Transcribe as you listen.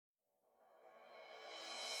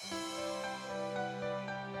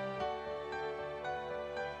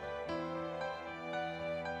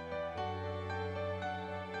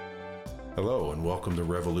Hello and welcome to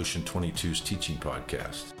Revolution 22's teaching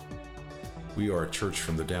podcast. We are a church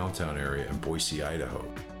from the downtown area in Boise, Idaho.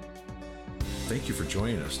 Thank you for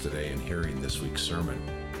joining us today and hearing this week's sermon.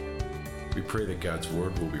 We pray that God's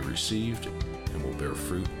word will be received and will bear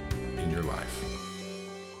fruit in your life.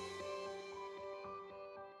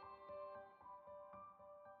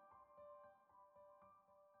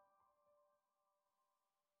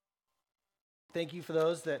 Thank you for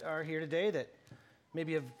those that are here today that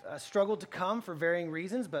maybe have struggled to come for varying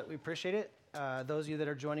reasons, but we appreciate it. Those of you that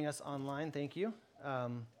are joining us online, thank you.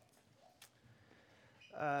 Have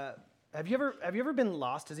you ever been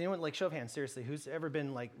lost? Has anyone, show of hands, seriously, who's ever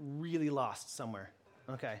been really lost somewhere?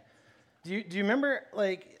 Okay. Do you remember,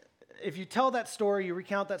 if you tell that story, you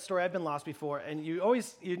recount that story, I've been lost before, and you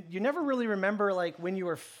never really remember when you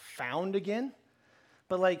were found again.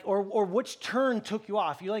 But or which turn took you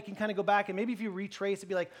off. You can kind of go back, and maybe if you retrace, it'd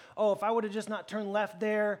be if I would have just not turned left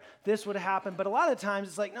there, this would have happened. But a lot of times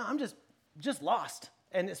it's no, I'm just lost.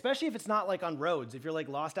 And especially if it's not on roads, if you're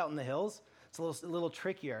lost out in the hills, it's a little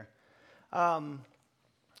trickier.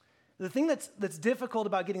 The thing that's difficult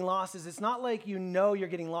about getting lost is it's not you're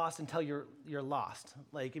getting lost until you're lost.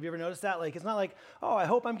 Have you ever noticed that? It's not I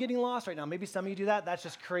hope I'm getting lost right now. Maybe some of you do that. That's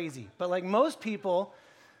just crazy. But most people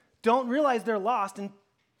don't realize they're lost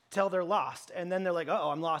until they're lost. And then they're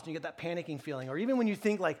I'm lost, and you get that panicking feeling. Or even when you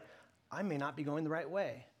think I may not be going the right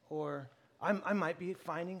way, or I might be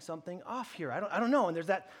finding something off here. I don't know. And there's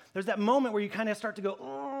that moment where you kind of start to go,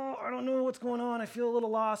 I don't know what's going on. I feel a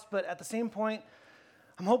little lost. But at the same point,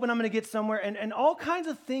 I'm hoping I'm going to get somewhere. And all kinds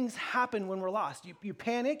of things happen when we're lost. You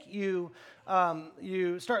panic. You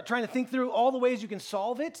start trying to think through all the ways you can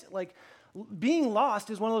solve it. Being lost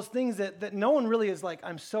is one of those things that no one really is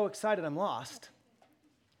I'm so excited I'm lost.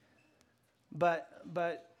 But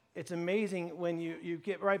it's amazing when you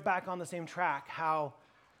get right back on the same track how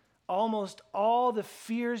almost all the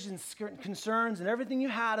fears and concerns and everything you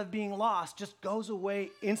had of being lost just goes away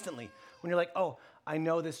instantly. When you're I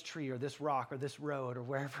know this tree or this rock or this road or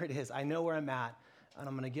wherever it is. I know where I'm at, and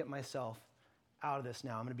I'm going to get myself out of this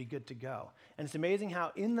now. I'm going to be good to go. And it's amazing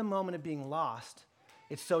how in the moment of being lost,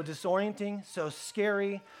 it's so disorienting, so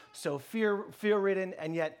scary, so fear-ridden,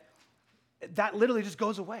 and yet that literally just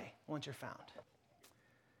goes away once you're found.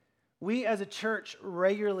 We as a church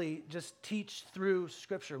regularly just teach through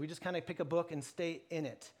Scripture. We just kind of pick a book and stay in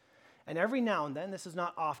it. And every now and then, this is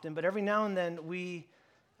not often, but every now and then we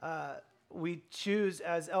choose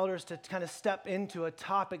as elders to kind of step into a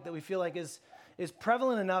topic that we feel is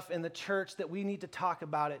prevalent enough in the church that we need to talk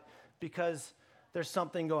about it because there's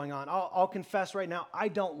something going on. I'll confess right now, I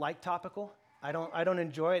don't like topical. I don't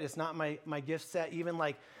enjoy it. It's not my gift set. Even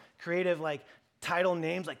creative title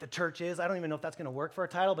names the church is. I don't even know if that's going to work for a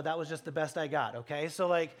title, but that was just the best I got. Okay,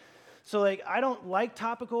 so I don't like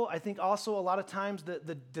topical. I think also a lot of times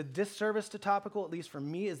the disservice to topical, at least for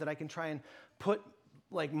me, is that I can try and put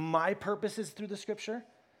my purposes through the Scripture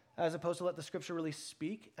as opposed to let the Scripture really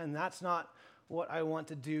speak, and that's not what I want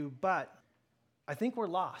to do. But I think we're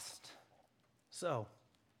lost. So,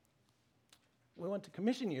 we want to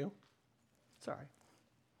commission you,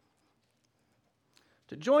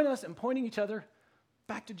 to join us in pointing each other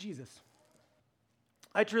back to Jesus.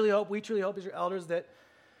 We truly hope as your elders that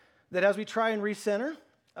as we try and recenter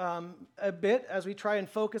a bit, as we try and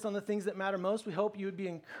focus on the things that matter most, we hope you would be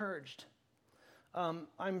encouraged.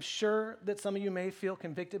 I'm sure that some of you may feel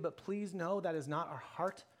convicted, but please know that is not our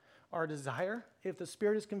heart, our desire. If the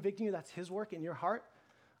Spirit is convicting you, that's His work in your heart.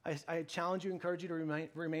 I challenge you, encourage you to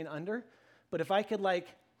remain under. But if I could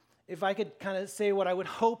kind of say what I would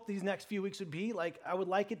hope these next few weeks would be, I would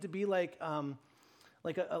like it to be like a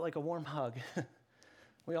warm hug.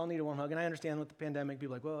 We all need a warm hug, and I understand with the pandemic,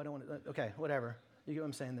 people are I don't want to. Okay, whatever. You get what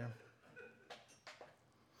I'm saying there.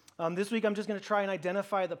 This week, I'm just going to try and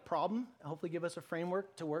identify the problem, hopefully give us a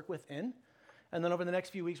framework to work within. And then over the next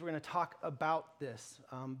few weeks, we're going to talk about this.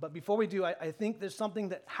 But before we do, I think there's something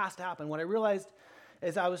that has to happen. What I realized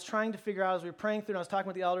as I was trying to figure out, as we were praying through, and I was talking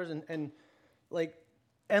with the elders, and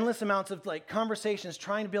endless amounts of conversations,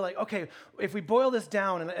 trying to be okay, if we boil this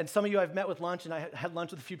down, and some of you I've met with lunch, and I had lunch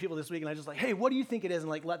with a few people this week, and I just hey, what do you think it is?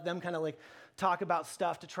 And let them kind of talk about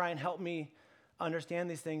stuff to try and help me understand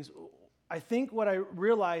these things. I think what I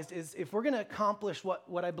realized is if we're going to accomplish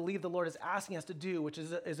what I believe the Lord is asking us to do, which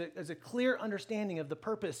is a clear understanding of the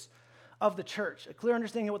purpose of the church, a clear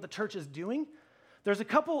understanding of what the church is doing, there's a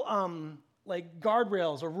couple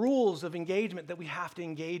guardrails or rules of engagement that we have to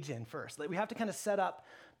engage in first. We have to kind of set up,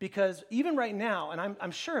 because even right now, and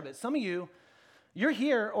I'm sure of it, some of you, you're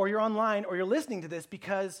here or you're online or you're listening to this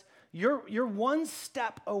because you're one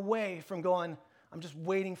step away from going, I'm just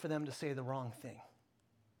waiting for them to say the wrong thing.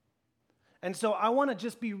 And so I want to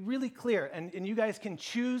just be really clear, and you guys can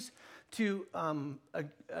choose to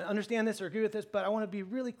understand this or agree with this, but I want to be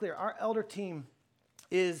really clear. Our elder team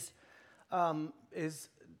is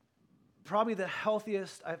probably the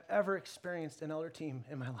healthiest I've ever experienced an elder team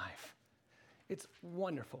in my life. It's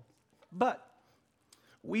wonderful. But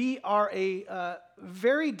we are a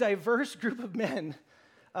very diverse group of men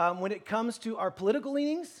when it comes to our political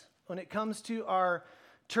leanings, when it comes to our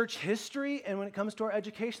church history, and when it comes to our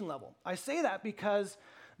education level. I say that because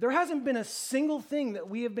there hasn't been a single thing that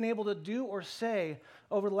we have been able to do or say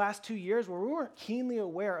over the last 2 years where we weren't keenly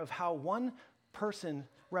aware of how one person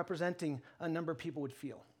representing a number of people would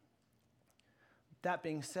feel. That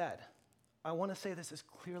being said, I want to say this as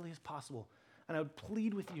clearly as possible, and I would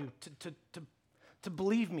plead with you to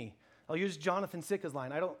believe me. I'll use Jonathan Sicka's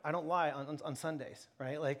line. I don't lie on Sundays,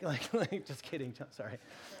 right? Like just kidding. Sorry.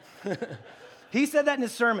 He said that in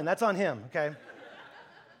his sermon. That's on him, okay?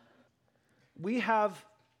 We have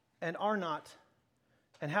and are not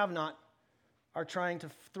and have not are trying to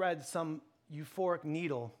thread some euphoric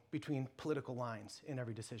needle between political lines in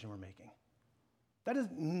every decision we're making. That has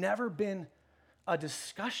never been a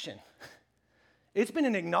discussion. It's been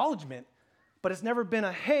an acknowledgement, but it's never been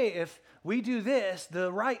a, hey, if we do this, the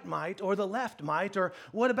right might, or the left might, or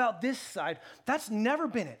what about this side? That's never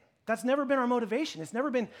been it. That's never been our motivation. It's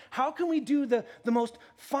never been, how can we do the most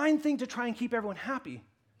fine thing to try and keep everyone happy?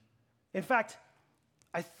 In fact,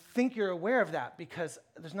 I think you're aware of that because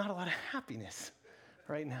there's not a lot of happiness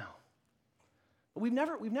right now. We've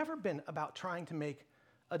never been about trying to make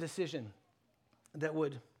a decision that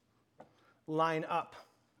would line up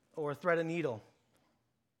or thread a needle.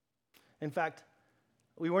 In fact,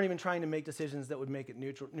 we weren't even trying to make decisions that would make it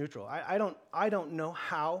neutral. I don't know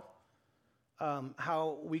how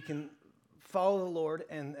we can follow the Lord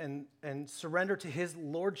and surrender to his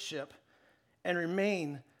lordship and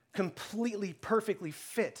remain completely, perfectly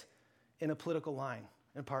fit in a political line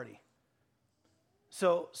and party.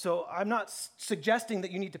 So I'm not suggesting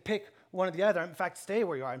that you need to pick one or the other. In fact, stay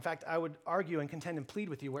where you are. In fact, I would argue and contend and plead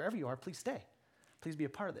with you wherever you are, please stay. Please be a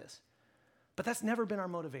part of this. But that's never been our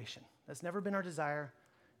motivation. That's never been our desire.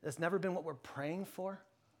 That's never been what we're praying for.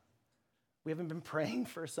 We haven't been praying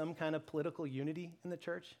for some kind of political unity in the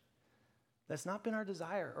church. That's not been our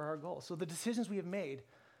desire or our goal. So the decisions we have made,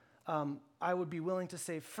 I would be willing to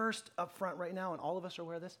say first up front right now, and all of us are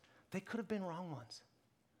aware of this, they could have been wrong ones,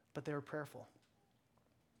 but they were prayerful.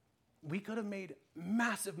 We could have made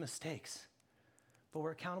massive mistakes, but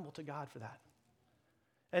we're accountable to God for that.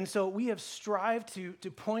 And so we have strived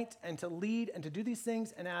to point and to lead and to do these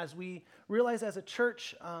things, and as we realize as a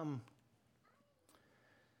church,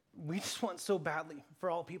 we just want so badly for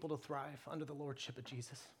all people to thrive under the lordship of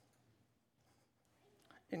Jesus.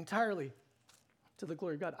 Entirely to the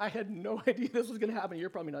glory of God. I had no idea this was going to happen. You're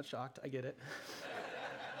probably not shocked. I get it.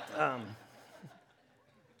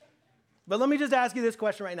 But let me just ask you this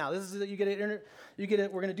question right now. This is you get it.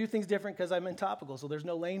 We're going to do things different because I'm in topical, so there's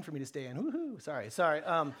no lane for me to stay in. Woohoo! Sorry.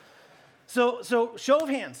 So show of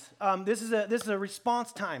hands. This is a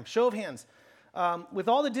response time. Show of hands. With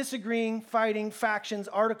all the disagreeing, fighting, factions,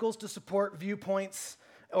 articles to support viewpoints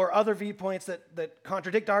or other viewpoints that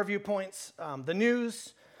contradict our viewpoints, the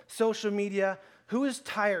news, social media, who is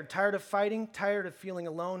tired? Tired of fighting? Tired of feeling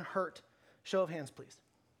alone, hurt? Show of hands, please.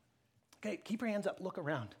 Okay, keep your hands up. Look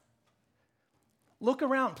around. Look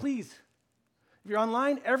around, please. If you're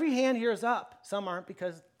online, every hand here is up. Some aren't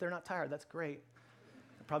because they're not tired. That's great.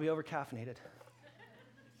 They're probably over-caffeinated.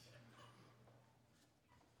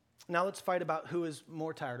 Now let's fight about who is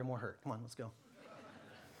more tired or more hurt. Come on, let's go.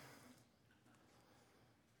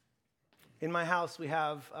 In my house, we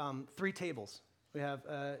have 3 tables. We have,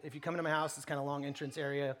 if you come into my house, it's kind of a long entrance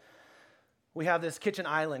area. We have this kitchen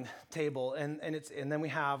island table, and then we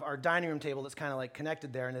have our dining room table that's kind of like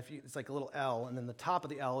connected there, and it's like a little L, and then the top of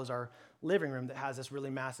the L is our living room that has this really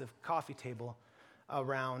massive coffee table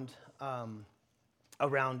around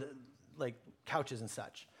like couches and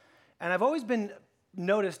such. And I've always been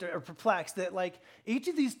noticed or perplexed that like each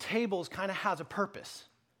of these tables kind of has a purpose.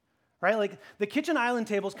 Right? Like the kitchen island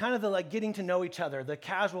table is kind of the like getting to know each other, the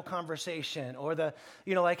casual conversation, or the,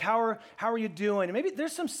 like how are you doing? And maybe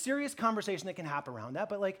there's some serious conversation that can happen around that,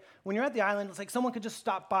 but like when you're at the island, it's like someone could just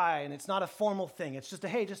stop by and it's not a formal thing. It's just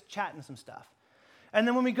just chatting some stuff. And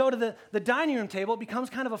then when we go to the dining room table, it becomes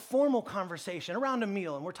kind of a formal conversation around a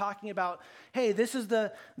meal, and we're talking about, hey, this is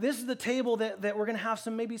the table that we're going to have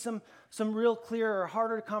some real clear or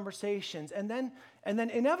harder conversations. And then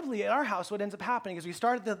inevitably at our house, what ends up happening is we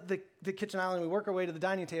start at the kitchen island, we work our way to the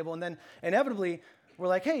dining table, and then inevitably we're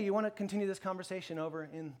like, hey, you want to continue this conversation over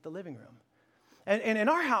in the living room? And in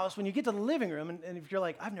our house, when you get to the living room, and if you're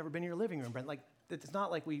like, I've never been in your living room, Brent, like, it's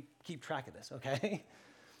not like we keep track of this, okay?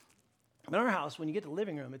 In our house, when you get to the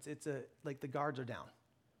living room, it's like the guards are down.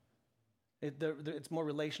 It's more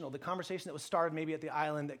relational. The conversation that was started maybe at the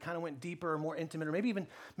island that kind of went deeper or more intimate, or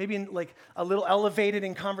maybe in like a little elevated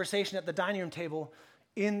in conversation at the dining room table,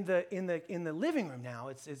 in the living room now,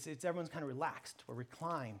 it's everyone's kind of relaxed. We're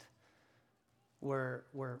reclined. We're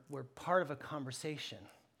part of a conversation.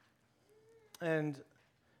 And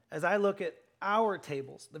as I look at our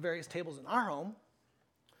tables, the various tables in our home,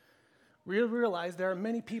 we realize there are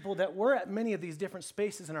many people that were at many of these different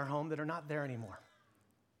spaces in our home that are not there anymore.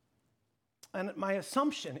 And my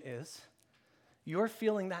assumption is you're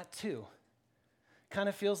feeling that too. Kind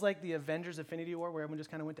of feels like the Avengers Infinity War where everyone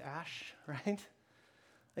just kind of went to ash, right?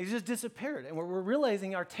 They just disappeared. And we're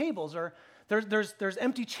realizing our tables are, there's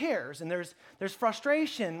empty chairs, and there's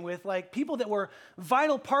frustration with like people that were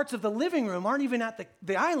vital parts of the living room aren't even at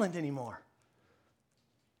the island anymore.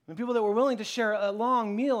 And people that were willing to share a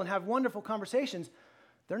long meal and have wonderful conversations,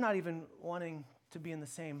 they're not even wanting to be in the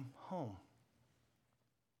same home.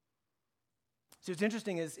 See, what's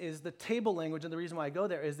interesting is the table language, and the reason why I go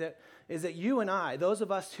there is that you and I, those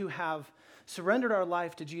of us who have surrendered our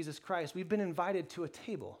life to Jesus Christ, we've been invited to a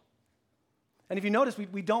table. And if you notice,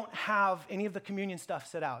 we don't have any of the communion stuff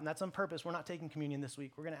set out, and that's on purpose. We're not taking communion this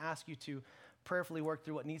week. We're going to ask you to prayerfully work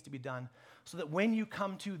through what needs to be done so that when you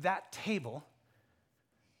come to that table,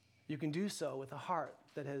 you can do so with a heart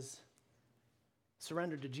that has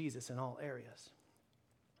surrendered to Jesus in all areas.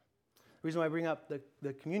 The reason why I bring up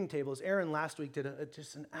the communion table is Aaron last week did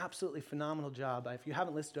just an absolutely phenomenal job. If you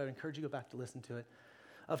haven't listened to it, I encourage you to go back to listen to it,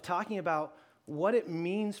 of talking about what it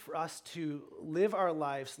means for us to live our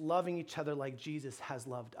lives loving each other like Jesus has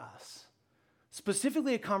loved us.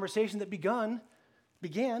 Specifically, a conversation that began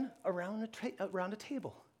around a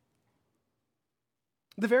table.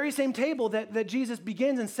 The very same table that Jesus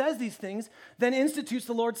begins and says these things, then institutes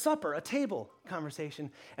the Lord's Supper, a table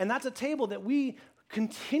conversation. And that's a table that we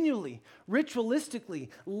continually, ritualistically,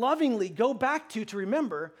 lovingly go back to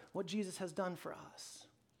remember what Jesus has done for us.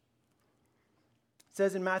 It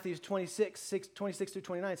says in Matthew 26 through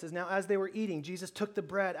 29, it says, "Now as they were eating, Jesus took the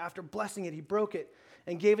bread. After blessing it, he broke it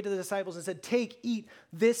and gave it to the disciples and said, 'Take, eat,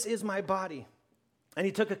 this is my body.' And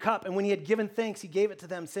he took a cup, and when he had given thanks, he gave it to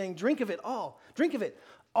them, saying, 'Drink of it,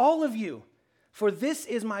 all of you, for this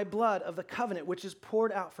is my blood of the covenant, which is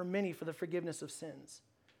poured out for many for the forgiveness of sins.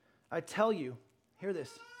 I tell you,'" hear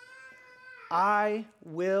this, "'I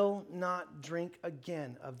will not drink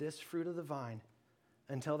again of this fruit of the vine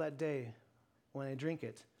until that day when I drink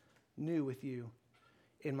it new with you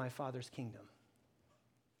in my Father's kingdom.'"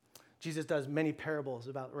 Jesus does many parables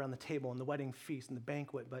around the table and the wedding feast and the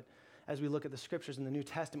banquet, but as we look at the scriptures in the New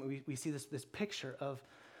Testament, we see this picture of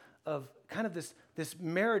kind of this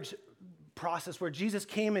marriage process where Jesus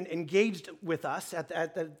came and engaged with us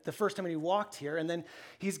at the first time he walked here, and then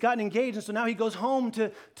he's gotten engaged, and so now he goes home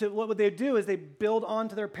to what would they do is they build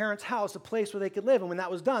onto their parents' house a place where they could live, and when that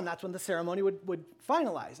was done, that's when the ceremony would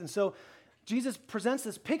finalize. And so Jesus presents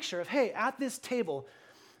this picture of, hey, at this table,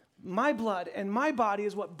 my blood and my body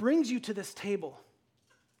is what brings you to this table.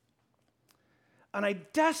 And I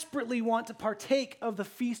desperately want to partake of the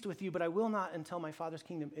feast with you, but I will not until my Father's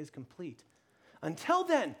kingdom is complete. Until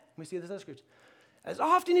then, we see this in the scriptures, as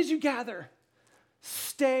often as you gather,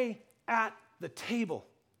 stay at the table.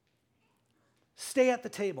 Stay at the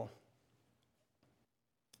table.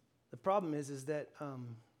 The problem is that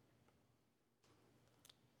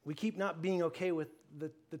we keep not being okay with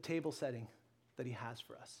the table setting that he has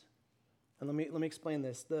for us. And let me explain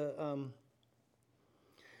this.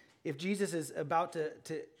 If Jesus is about to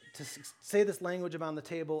say this language about the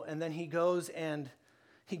table, and then he goes to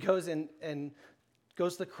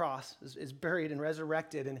the cross, is buried and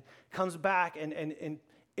resurrected, and comes back and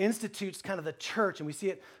institutes kind of the church, and we see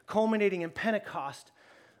it culminating in Pentecost,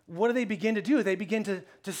 what do they begin to do? They begin to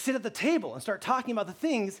sit at the table and start talking about the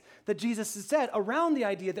things that Jesus has said around the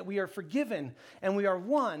idea that we are forgiven and we are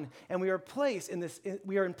one and we are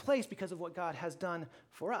in place because of what God has done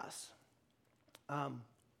for us.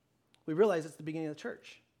 We realize it's the beginning of the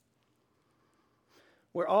church,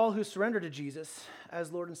 where all who surrender to Jesus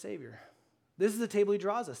as Lord and Savior, this is the table he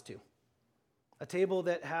draws us to, a table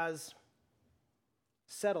that has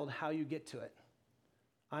settled how you get to it.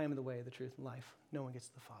 I am the way, the truth, and life. No one gets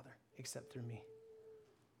to the Father except through me.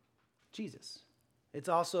 Jesus. It's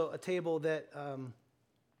also a table that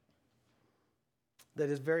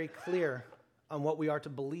is very clear on what we are to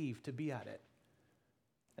believe to be at it,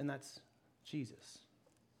 and that's Jesus.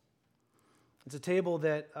 It's a table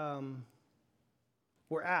that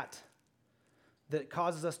we're at that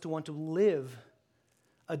causes us to want to live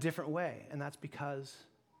a different way, and that's because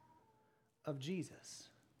of Jesus.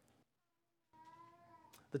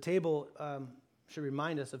 The table should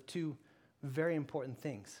remind us of two very important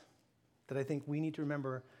things that I think we need to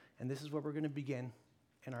remember, and this is where we're going to begin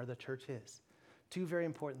in our The Church Is. Two very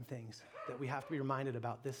important things that we have to be reminded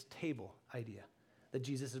about this table idea that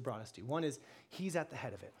Jesus has brought us to. One is he's at the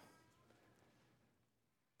head of it.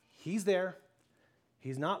 He's there.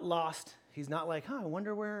 He's not lost. He's not like, I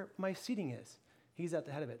wonder where my seating is. He's at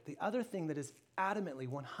the head of it. The other thing that is adamantly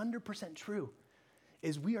 100% true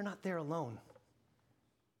is we are not there alone.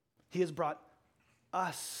 He has brought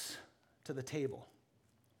us to the table.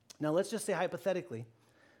 Now, let's just say hypothetically,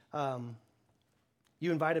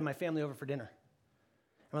 you invited my family over for dinner.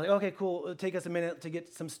 And we're like, okay, cool. It'll take us a minute to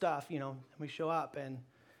get some stuff, And we show up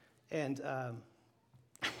and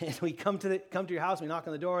we come to your house. And we knock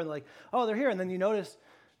on the door and they're like, oh, they're here. And then you notice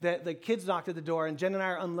that the kids knocked at the door, and Jen and I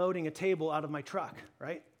are unloading a table out of my truck,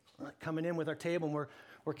 right? We're like coming in with our table, and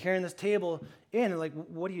we're carrying this table in, and like,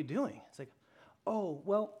 what are you doing? It's like, oh,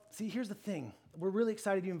 well, see, here's the thing. We're really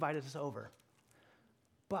excited you invited us over,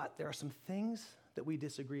 but there are some things that we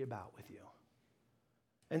disagree about with you.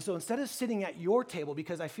 And so instead of sitting at your table,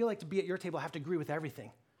 because I feel like to be at your table, I have to agree with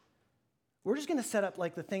everything, we're just going to set up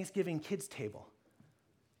like the Thanksgiving kids table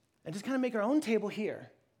and just kind of make our own table here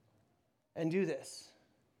and do this.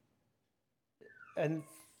 And,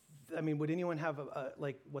 I mean, would anyone have a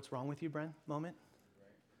what's wrong with you, Bren, moment?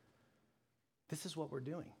 This is what we're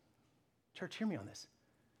doing. Church, hear me on this.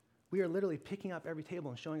 We are literally picking up every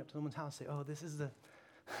table and showing up to someone's house and say, oh,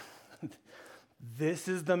 this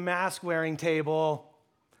is the mask-wearing table.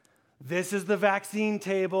 This is the vaccine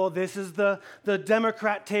table. This is the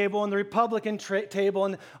Democrat table and the Republican table.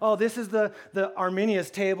 And, oh, this is the Arminius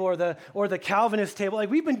table or the Calvinist table. Like,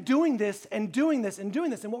 we've been doing this and doing this and doing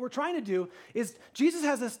this. And what we're trying to do is Jesus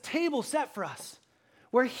has this table set for us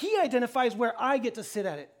where he identifies where I get to sit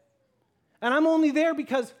at it. And I'm only there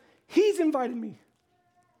because he's invited me.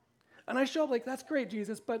 And I show up like, that's great,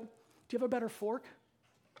 Jesus, but do you have a better fork?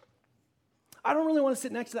 I don't really want to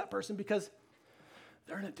sit next to that person because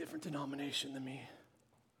they're in a different denomination than me.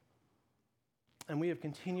 And we have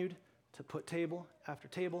continued to put table after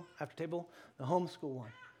table after table. The homeschool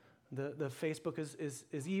one, the Facebook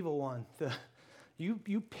is evil one.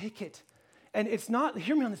 You pick it. And it's not,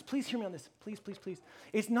 hear me on this, please hear me on this, please.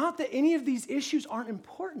 It's not that any of these issues aren't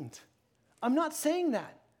important. I'm not saying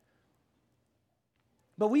that.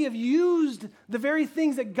 But we have used the very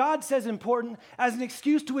things that God says important as an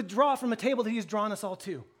excuse to withdraw from a table that he has drawn us all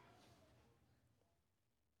to.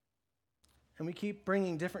 And we keep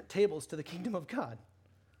bringing different tables to the kingdom of God.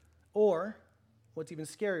 Or, what's even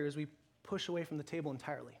scarier is we push away from the table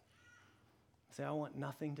entirely. Say, I want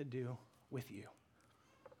nothing to do with you.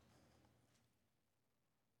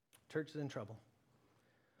 Church is in trouble.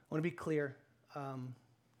 I want to be clear.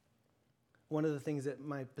 One of the things that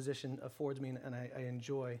my position affords me and I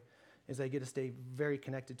enjoy is I get to stay very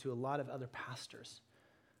connected to a lot of other pastors.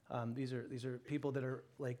 These are people that are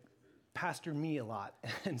like pastor me a lot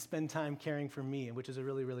and spend time caring for me, which is a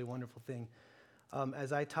really, really wonderful thing.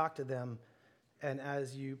 As I talk to them and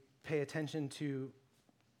as you pay attention to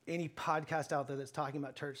any podcast out there that's talking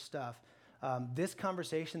about church stuff, this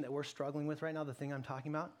conversation that we're struggling with right now, the thing I'm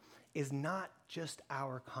talking about, is not just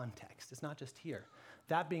our context. It's not just here.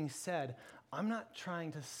 That being said, I'm not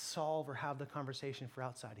trying to solve or have the conversation for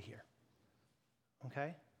outside of here.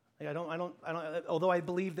 Okay? Like I don't, although I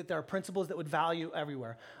believe that there are principles that would value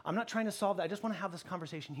everywhere, I'm not trying to solve that. I just want to have this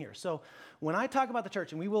conversation here. So when I talk about the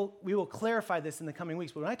church, and we will clarify this in the coming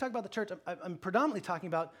weeks, but when I talk about the church, I'm predominantly talking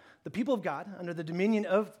about the people of God under the dominion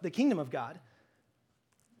of the kingdom of God,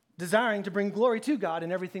 desiring to bring glory to God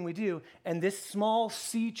in everything we do, and this small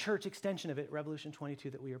C church extension of it, Revolution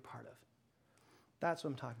 22, that we are part of. That's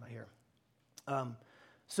what I'm talking about here.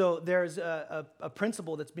 So there's a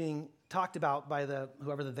principle that's being talked about by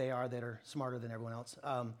whoever they are that are smarter than everyone else.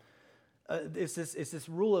 It's this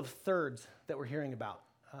rule of thirds that we're hearing about.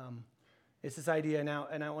 It's this idea now,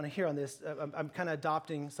 and I want to hear on this. I'm kind of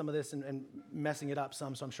adopting some of this and messing it up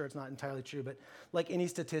some, so I'm sure it's not entirely true. But like any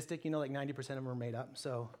statistic, like 90% of them are made up.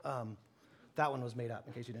 So that one was made up,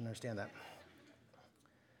 in case you didn't understand that.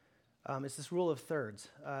 It's this rule of thirds.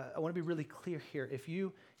 I want to be really clear here. If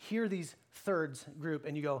you hear these thirds group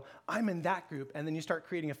and you go, I'm in that group, and then you start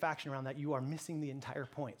creating a faction around that, you are missing the entire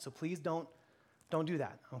point. So please don't do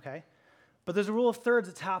that, okay? But there's a rule of thirds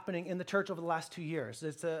that's happening in the church over the last 2 years.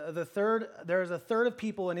 There's a third of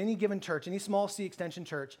people in any given church, any small C extension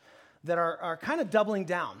church, that are kind of doubling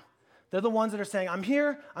down. They're the ones that are saying, I'm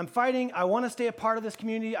here, I'm fighting, I want to stay a part of this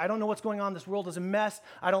community, I don't know what's going on, this world is a mess,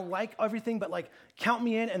 I don't like everything, but like count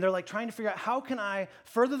me in. And they're like trying to figure out, how can I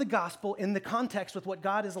further the gospel in the context with what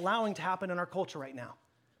God is allowing to happen in our culture right now?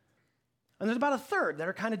 And there's about a third that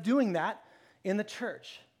are kind of doing that in the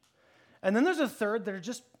church. And then there's a third that are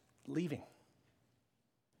just leaving.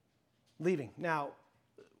 Now,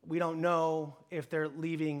 we don't know if they're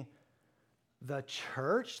leaving the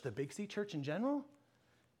church, the Big C church in general,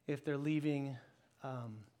 if they're leaving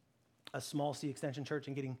a small C extension church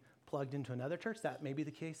and getting plugged into another church. That may be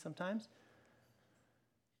the case sometimes.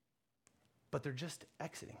 But they're just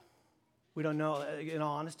exiting. We don't know. In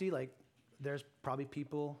all honesty, like, there's probably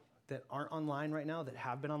people that aren't online right now that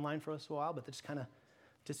have been online for us a while, but they just kind of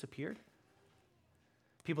disappeared.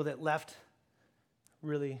 People that left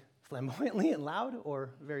really flamboyantly and loud or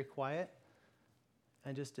very quiet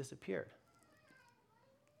and just disappeared.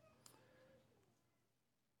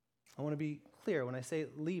 I want to be clear, when I say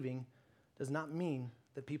leaving, does not mean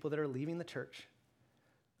that people that are leaving the church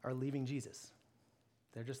are leaving Jesus.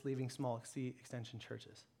 They're just leaving small C extension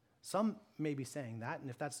churches. Some may be saying that, and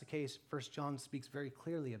if that's the case, 1 John speaks very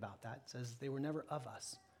clearly about that. It says they were never of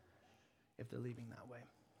us if they're leaving that way.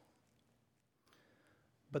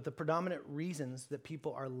 But the predominant reasons that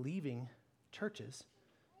people are leaving churches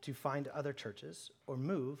to find other churches or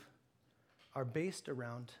move are based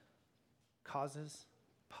around causes,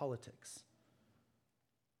 politics.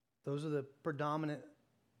 Those are the predominant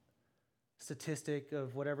statistic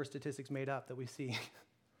of whatever statistics made up that we see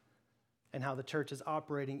and how the church is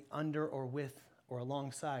operating under or with or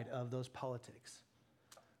alongside of those politics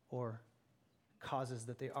or causes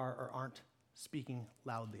that they are or aren't speaking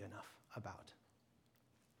loudly enough about.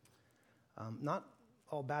 Not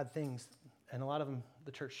all bad things, and a lot of them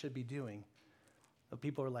the church should be doing, but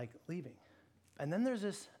people are like leaving. And then there's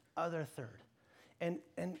this other third. And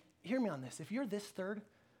hear me on this. If you're this third,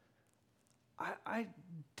 I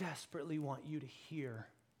desperately want you to hear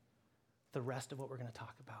the rest of what we're going to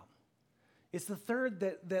talk about. It's the third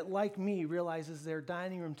that like me, realizes their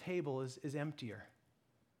dining room table is emptier.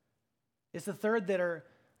 It's the third that are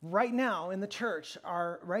right now in the church,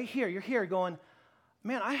 are right here. You're here going,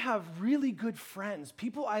 man, I have really good friends,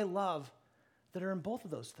 people I love that are in both of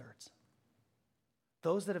those thirds.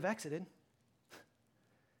 Those that have exited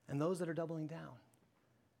and those that are doubling down.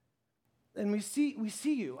 And we see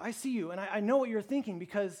you, I see you, and I know what you're thinking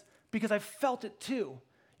because I've felt it too.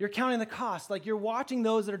 You're counting the cost, like you're watching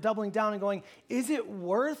those that are doubling down and going, is it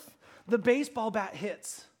worth the baseball bat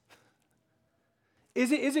hits?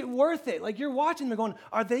 Is it worth it? Like you're watching them going,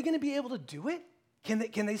 are they going to be able to do it? Can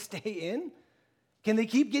they stay in? Can they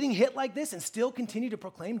keep getting hit like this and still continue to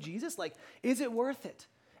proclaim Jesus? Like, is it worth it?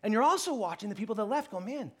 And you're also watching the people that left go,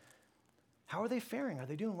 man, how are they faring? Are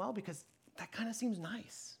they doing well? Because that kind of seems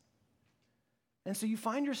nice. And so you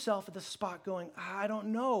find yourself at the spot going, I don't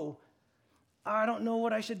know. I don't know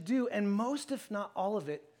what I should do. And most, if not all of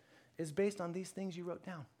it, is based on these things you wrote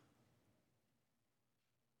down.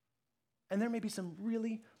 And there may be some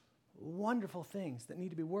really wonderful things that need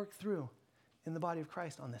to be worked through in the body of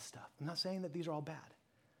Christ on this stuff. I'm not saying that these are all bad.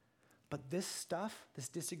 But this stuff, this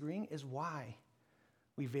disagreeing, is why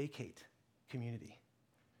we vacate community.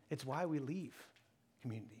 It's why we leave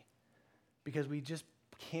community. Because we just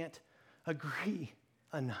can't agree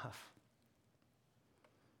enough.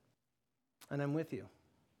 And I'm with you.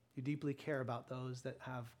 You deeply care about those that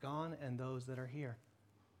have gone and those that are here.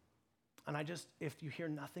 And if you hear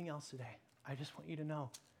nothing else today, I just want you to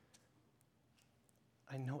know,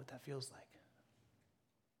 I know what that feels like.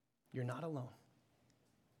 You're not alone.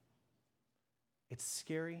 It's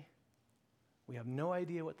scary. We have no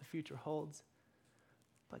idea what the future holds,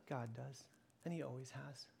 but God does, and He always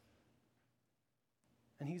has.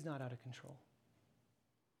 And He's not out of control.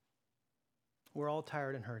 We're all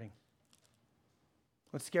tired and hurting.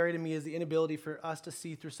 What's scary to me is the inability for us to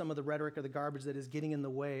see through some of the rhetoric or the garbage that is getting in the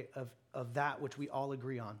way of that which we all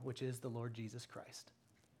agree on, which is the Lord Jesus Christ.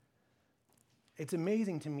 It's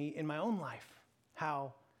amazing to me in my own life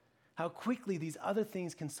how quickly these other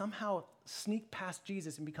things can somehow sneak past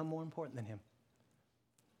Jesus and become more important than Him.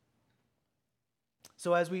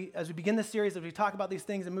 So as we begin this series, as we talk about these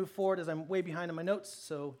things and move forward, as I'm way behind on my notes,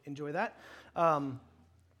 so enjoy that.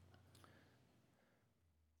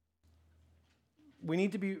 We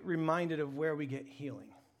need to be reminded of where we get healing.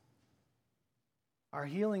 Our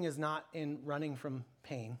healing is not in running from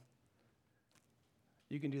pain.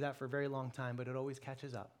 You can do that for a very long time, but it always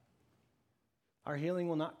catches up. Our healing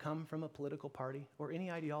will not come from a political party or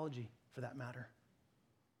any ideology for that matter.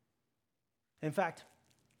 In fact,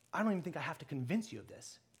 I don't even think I have to convince you of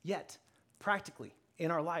this. Yet, practically,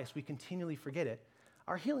 in our lives, we continually forget it.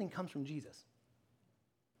 Our healing comes from Jesus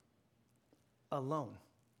alone.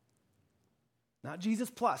 Not Jesus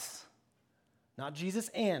plus, not Jesus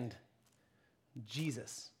and,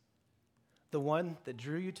 Jesus. The one that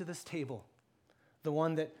drew you to this table, the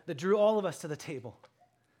one that drew all of us to the table.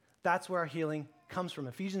 That's where our healing comes from.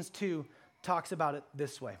 Ephesians 2 talks about it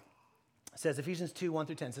this way. It says, Ephesians 2, 1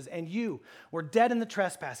 through 10 says, and you were dead in the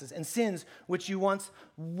trespasses and sins which you once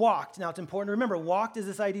walked. Now, it's important to remember, walked is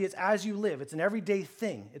this idea, it's as you live. It's an everyday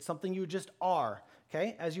thing. It's something you just are,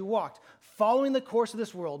 okay? As you walked, following the course of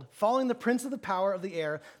this world, following the prince of the power of the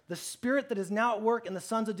air, the spirit that is now at work in the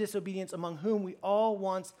sons of disobedience, among whom we all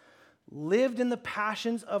once lived in the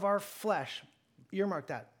passions of our flesh. Earmark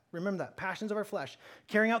that. Remember that, passions of our flesh,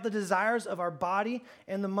 carrying out the desires of our body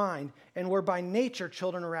and the mind, and were by nature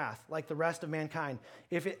children of wrath, like the rest of mankind.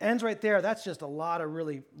 If it ends right there, that's just a lot of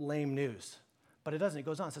really lame news. But it doesn't. It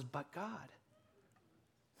goes on. It says, but God.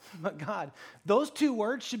 But God. Those two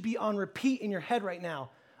words should be on repeat in your head right now.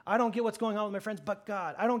 I don't get what's going on with my friends, but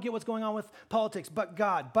God. I don't get what's going on with politics, but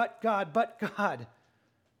God, but God, but God.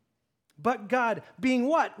 But God being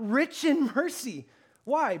what? Rich in mercy.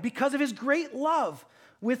 Why? Because of his great love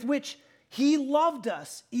with which he loved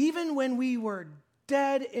us, even when we were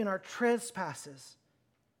dead in our trespasses,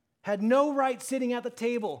 had no right sitting at the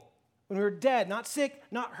table. When we were dead, not sick,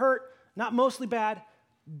 not hurt, not mostly bad,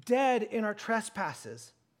 dead in our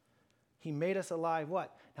trespasses. He made us alive,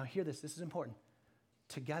 what? Now hear this is important.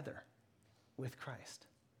 Together with Christ.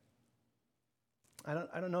 I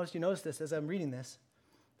don't know if you notice this as I'm reading this.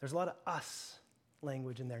 There's a lot of us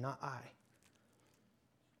language in there, not I.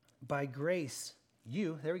 By grace,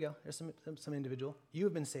 you, there we go, there's some individual, you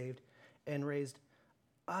have been saved and raised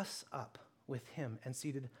us up with him and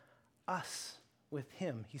seated us with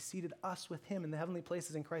him. He seated us with him in the heavenly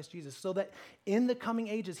places in Christ Jesus, so that in the coming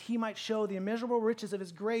ages he might show the immeasurable riches of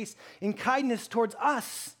his grace in kindness towards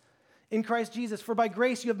us in Christ Jesus. For by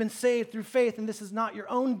grace you have been saved through faith, and this is not your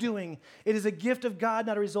own doing. It is a gift of God,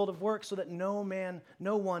 not a result of works, so that no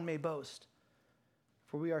one may boast.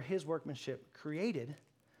 For we are his workmanship, created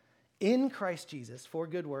in Christ Jesus for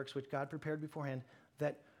good works, which God prepared beforehand,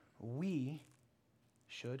 that we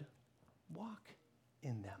should walk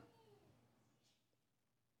in them.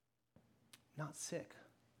 Not sick,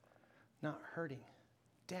 not hurting,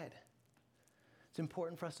 dead. It's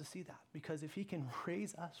important for us to see that, because if he can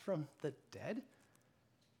raise us from the dead,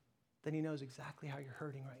 then he knows exactly how you're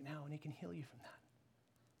hurting right now, and he can heal you from that.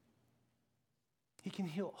 He can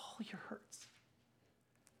heal all your hurts.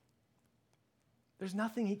 There's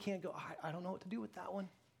nothing he can't go, I don't know what to do with that one.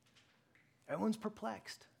 Everyone's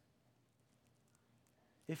perplexed.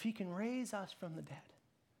 If he can raise us from the dead,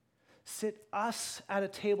 sit us at a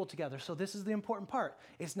table together. So this is the important part.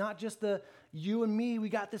 It's not just the you and me, we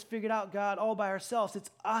got this figured out, God, all by ourselves.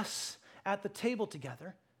 It's us at the table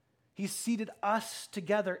together. He's seated us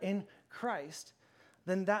together in Christ.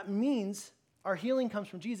 Then that means our healing comes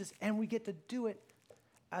from Jesus, and we get to do it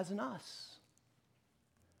as an us.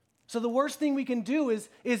 So the worst thing we can do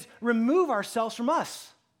is remove ourselves from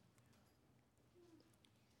us.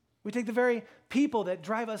 We take the very people that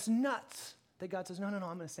drive us nuts, that God says, no, I'm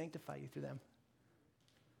going to sanctify you through them.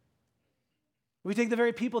 We take the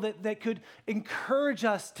very people that could encourage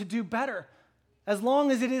us to do better, as long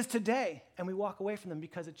as it is today, and we walk away from them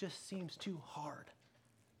because it just seems too hard.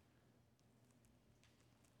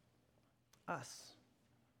 Us.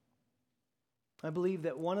 I believe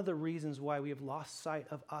that one of the reasons why we have lost sight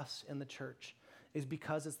of us in the church is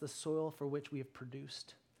because it's the soil for which we have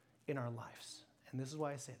produced in our lives. And this is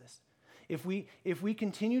why I say this. If we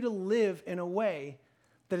continue to live in a way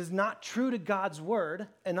that is not true to God's word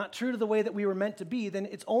and not true to the way that we were meant to be, then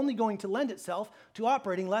it's only going to lend itself to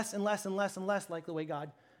operating less and less and less and less like the way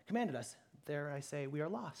God commanded us. There I say we are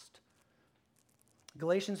lost.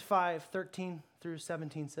 Galatians 5:13 through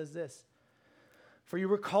 17 says this. For you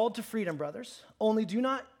were called to freedom, brothers. Only do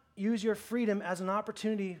not use your freedom as an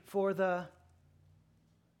opportunity for the,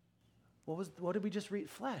 what did we just read?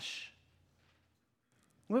 Flesh.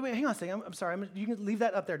 Wait, hang on a second. I'm sorry. You can leave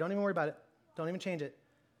that up there. Don't even worry about it. Don't even change it.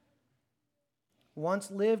 Once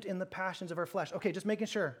lived in the passions of our flesh. Okay, just making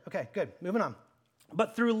sure. Okay, good. Moving on.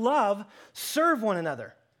 But through love, serve one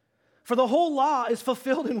another. For the whole law is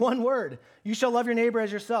fulfilled in one word. You shall love your neighbor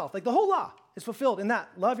as yourself. Like the whole law is fulfilled in that.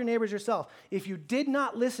 Love your neighbor as yourself. If you did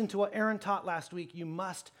not listen to what Aaron taught last week, you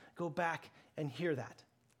must go back and hear that.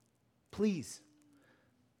 Please.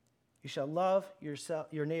 You shall love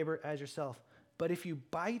your neighbor as yourself. But if you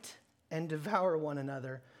bite and devour one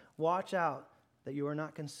another, watch out that you are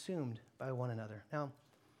not consumed by one another. Now,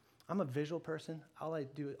 I'm a visual person. All I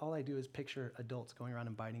do is picture adults going around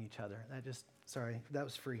and biting each other. Sorry, that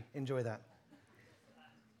was free. Enjoy that.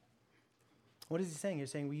 What is he saying? He's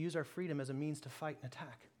saying we use our freedom as a means to fight and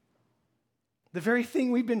attack. The very thing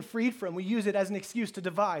we've been freed from, we use it as an excuse to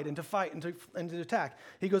divide and to fight and to attack.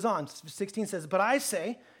 He goes on, 16 says, but I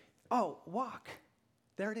say, walk.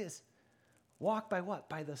 There it is. Walk by what?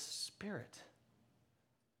 By the Spirit.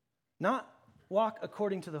 Not walk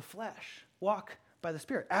according to the flesh. Walk by the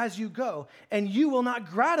Spirit as you go, and you will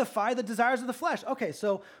not gratify the desires of the flesh. Okay,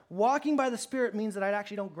 so walking by the Spirit means that I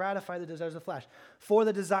actually don't gratify the desires of the flesh. For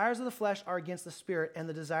the desires of the flesh are against the Spirit, and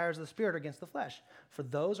the desires of the Spirit are against the flesh. For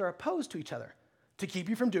those are opposed to each other, to keep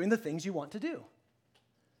you from doing the things you want to do.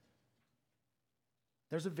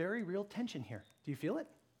 There's a very real tension here. Do you feel it?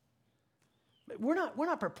 We're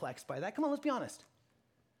not perplexed by that. Come on, let's be honest.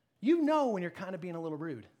 You know when you're kind of being a little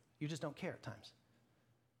rude. You just don't care at times.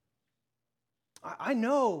 I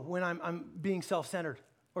know when I'm being self-centered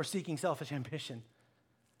or seeking selfish ambition,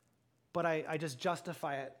 but I just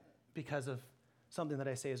justify it because of something that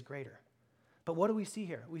I say is greater. But what do we see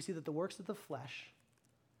here? We see that the works of the flesh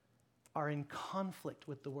are in conflict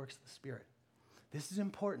with the works of the Spirit. This is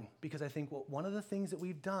important because I think one of the things that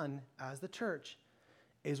we've done as the church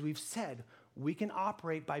is we've said we can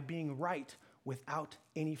operate by being right without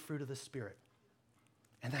any fruit of the Spirit.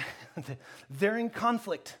 And they're in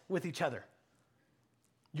conflict with each other.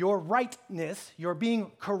 Your rightness, your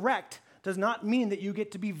being correct, does not mean that you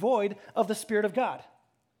get to be void of the Spirit of God.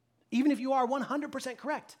 Even if you are 100%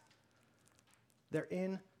 correct, they're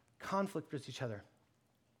in conflict with each other.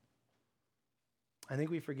 I think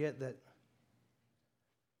we forget that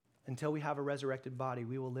until we have a resurrected body,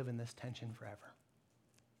 we will live in this tension forever.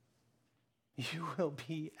 You will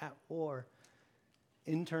be at war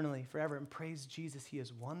internally forever. And praise Jesus, he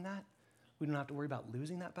has won that. We don't have to worry about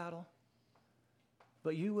losing that battle.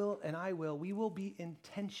 But you will and I will, we will be in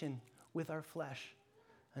tension with our flesh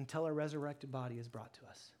until our resurrected body is brought to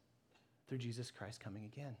us through Jesus Christ coming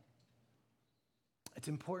again. It's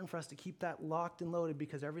important for us to keep that locked and loaded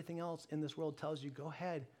because everything else in this world tells you, go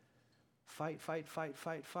ahead, fight, fight, fight,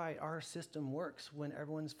 fight, fight. Our system works when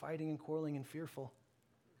everyone's fighting and quarreling and fearful.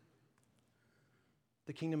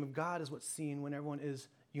 The kingdom of God is what's seen when everyone is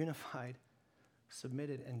unified,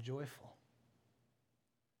 submitted, and joyful.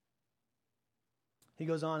 He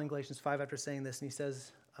goes on in Galatians 5 after saying this, and he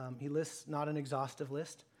says, he lists not an exhaustive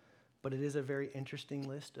list, but it is a very interesting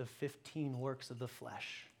list of 15 works of the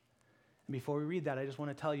flesh. And before we read that, I just want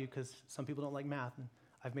to tell you, because some people don't like math, and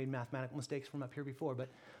I've made mathematical mistakes from up here before,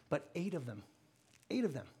 but 8 of them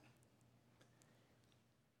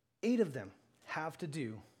have to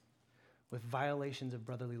do with violations of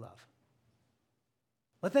brotherly love.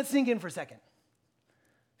 Let that sink in for a second.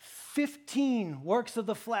 15 works of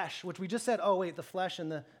the flesh, which we just said, the flesh and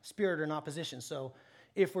the Spirit are in opposition. So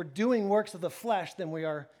if we're doing works of the flesh, then we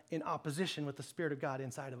are in opposition with the Spirit of God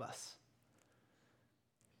inside of us.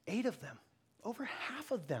 8 of them, over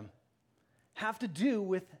half of them, have to do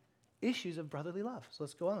with issues of brotherly love. So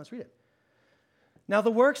let's go on, let's read it. Now the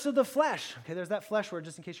works of the flesh, okay, there's that flesh word,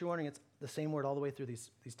 just in case you're wondering, it's the same word all the way through these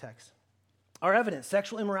texts, are evident: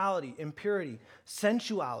 sexual immorality, impurity,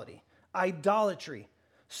 sensuality, idolatry,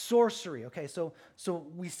 sorcery. Okay, so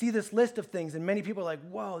we see this list of things, and many people are like,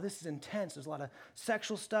 whoa, this is intense. There's a lot of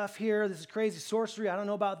sexual stuff here. This is crazy. Sorcery, I don't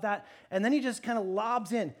know about that. And then he just kind of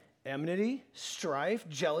lobs in enmity, strife,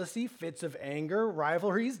 jealousy, fits of anger,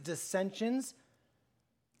 rivalries, dissensions.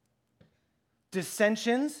 I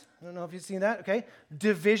don't know if you've seen that, okay?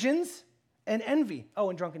 Divisions and envy. Oh,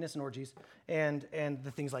 and drunkenness and orgies and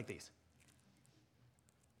the things like these.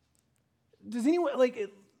 Does anyone,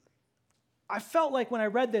 I felt like when I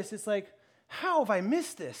read this, it's like, how have I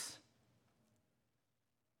missed this?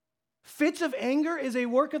 Fits of anger is a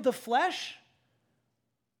work of the flesh?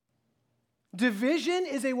 Division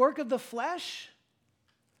is a work of the flesh?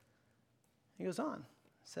 He goes on,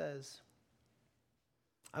 says,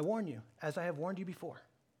 I warn you, as I have warned you before,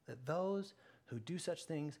 that those who do such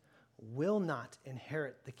things will not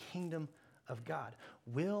inherit the kingdom of God,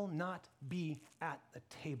 will not be at the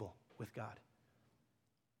table with God.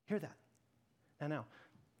 Hear that. Now,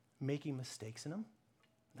 making mistakes in them,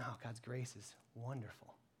 no, God's grace is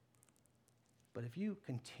wonderful. But if you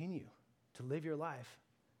continue to live your life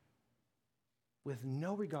with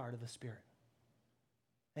no regard of the Spirit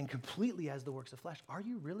and completely as the works of flesh, are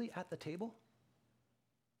you really at the table?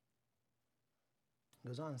 It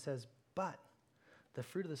goes on and says, but the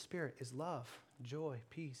fruit of the Spirit is love, joy,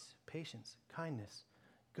 peace, patience, kindness,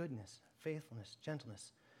 goodness, faithfulness,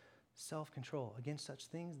 gentleness, self-control. Against such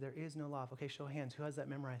things there is no law. Okay, show of hands. Who has that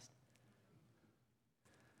memorized?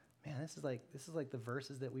 Man, this is like the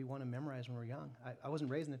verses that we want to memorize when we're young. I wasn't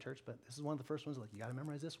raised in the church, but this is one of the first ones. You got to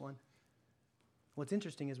memorize this one. What's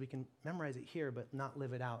interesting is we can memorize it here, but not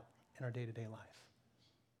live it out in our day-to-day life.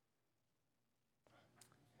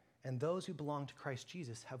 And those who belong to Christ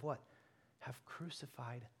Jesus have what? Have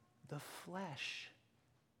crucified the flesh.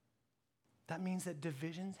 That means that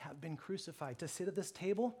divisions have been crucified. To sit at this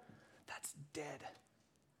table, that's dead.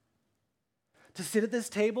 To sit at this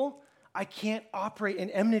table, I can't operate in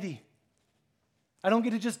enmity. I don't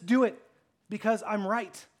get to just do it because I'm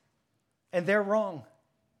right and they're wrong.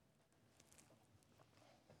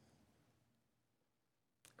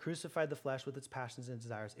 Crucified the flesh with its passions and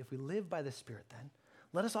desires. If we live by the Spirit, then,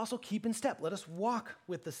 let us also keep in step. Let us walk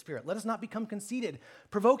with the Spirit. Let us not become conceited,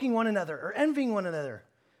 provoking one another or envying one another.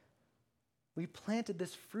 We planted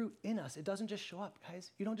this fruit in us. It doesn't just show up, guys.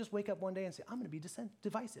 You don't just wake up one day and say, I'm going to be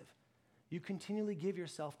divisive. You continually give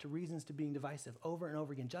yourself to reasons to being divisive over and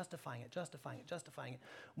over again, justifying it.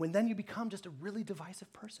 When then you become just a really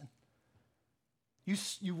divisive person.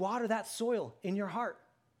 You water that soil in your heart.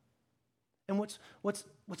 And what's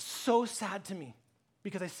so sad to me,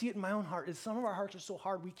 because I see it in my own heart, is some of our hearts are so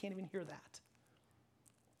hard we can't even hear that.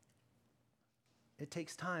 It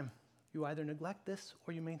takes time. You either neglect this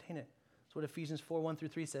or you maintain it. That's what Ephesians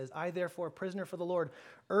 4:1-3 says. I, therefore, a prisoner for the Lord,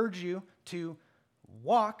 urge you to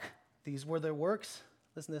walk. These were the works.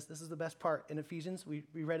 Listen to this. This is the best part in Ephesians. We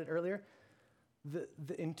read it earlier.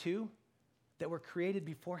 In 2, that were created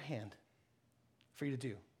beforehand for you to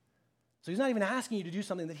do. So he's not even asking you to do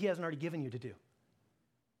something that he hasn't already given you to do.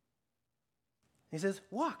 He says,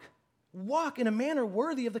 walk. Walk in a manner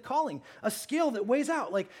worthy of the calling, a skill that weighs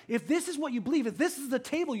out. Like, if this is what you believe, if this is the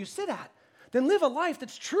table you sit at, then live a life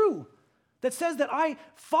that's true, that says that I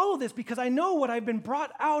follow this because I know what I've been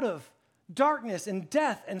brought out of. Darkness and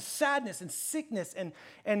death and sadness and sickness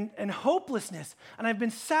and hopelessness. And I've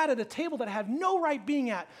been sat at a table that I have no right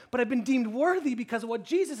being at, but I've been deemed worthy because of what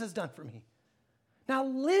Jesus has done for me. Now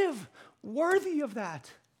live worthy of that.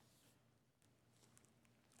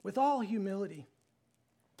 With all humility.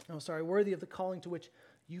 Worthy of the calling to which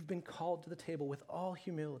you've been called to the table, with all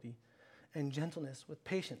humility and gentleness, with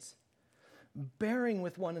patience, bearing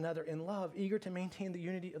with one another in love, eager to maintain the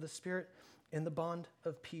unity of the Spirit in the bond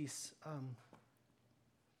of peace.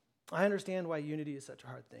 I understand why unity is such a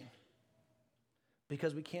hard thing.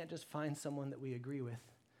 Because we can't just find someone that we agree with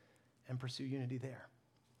and pursue unity there.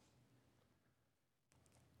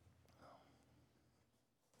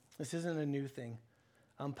 This isn't a new thing.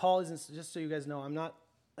 Paul isn't, just so you guys know, I'm not,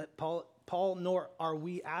 Paul nor are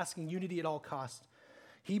we asking unity at all costs.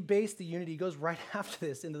 He based the unity, he goes right after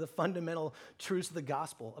this into the fundamental truths of the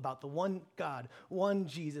gospel about the one God, one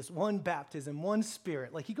Jesus, one baptism, one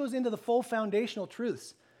Spirit. Like, he goes into the full foundational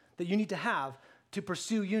truths that you need to have to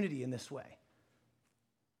pursue unity in this way.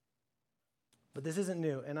 But this isn't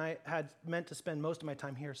new, and I had meant to spend most of my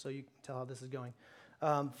time here so you can tell how this is going.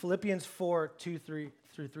 Philippians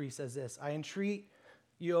 4:2-3 says this, I entreat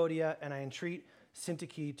Euodia and I entreat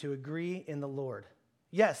Syntyche to agree in the Lord.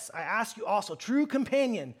 Yes, I ask you also, true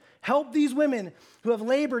companion, help these women who have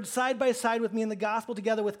labored side by side with me in the gospel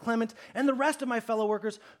together with Clement and the rest of my fellow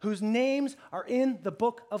workers whose names are in the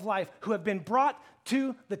book of life, who have been brought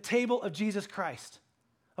to the table of Jesus Christ.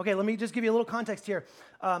 Okay, let me just give you a little context here.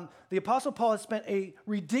 The Apostle Paul has spent a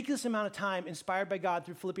ridiculous amount of time inspired by God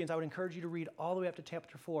through Philippians. I would encourage you to read all the way up to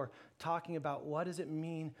chapter 4, talking about what does it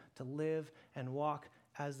mean to live and walk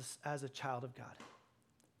as a child of God.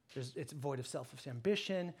 It's void of selfish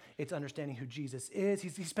ambition. It's understanding who Jesus is.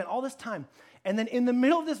 He's spent all this time. And then in the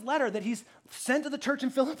middle of this letter that he's sent to the church in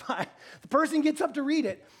Philippi, the person gets up to read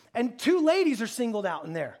it, and 2 ladies are singled out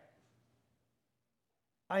in there.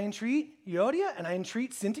 I entreat Euodia and I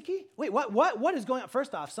entreat Syntyche. Wait, what is going on?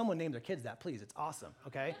 First off, someone named their kids that, please. It's awesome,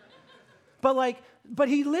 okay? But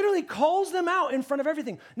he literally calls them out in front of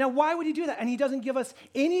everything. Now, why would he do that? And he doesn't give us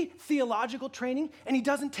any theological training, and he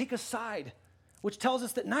doesn't take a side, which tells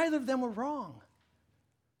us that neither of them were wrong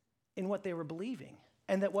in what they were believing,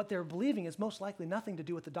 and that what they were believing is most likely nothing to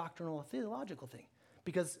do with the doctrinal or theological thing,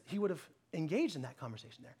 because he would have engaged in that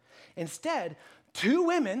conversation there. Instead, 2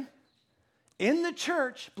 women in the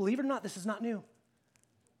church, believe it or not, this is not new,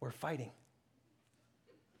 were fighting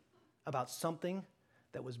about something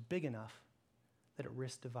that was big enough that it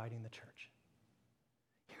risked dividing the church.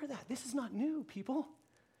 Hear that? This is not new, people.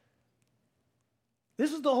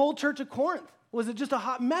 This was the whole church of Corinth. Was it just a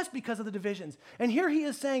hot mess because of the divisions? And here he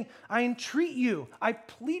is saying, I entreat you, I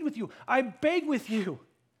plead with you, I beg with you.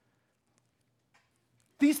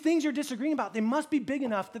 These things you're disagreeing about, they must be big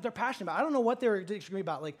enough that they're passionate about. I don't know what they were disagreeing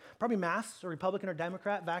about, like probably masks or Republican or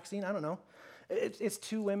Democrat, vaccine, I don't know. It's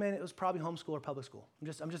 2 women, it was probably homeschool or public school.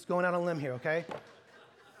 I'm just going out on a limb here, okay?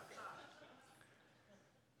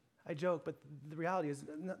 I joke, but the reality is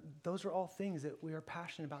those are all things that we are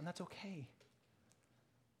passionate about, and that's okay.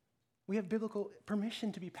 We have biblical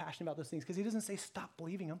permission to be passionate about those things because he doesn't say stop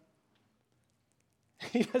believing them.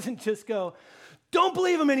 He doesn't just go, don't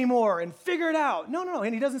believe him anymore and figure it out. No.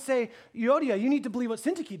 And he doesn't say, Euodia, you need to believe what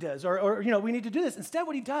Syntyche does or we need to do this. Instead,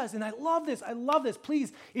 what he does, and I love this.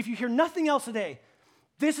 Please, if you hear nothing else today,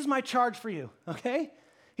 this is my charge for you, okay?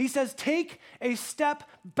 He says, take a step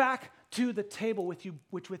back to the table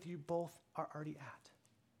which with you both are already at.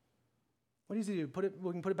 What does he do?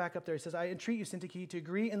 We can put it back up there. He says, I entreat you, Syntyche, to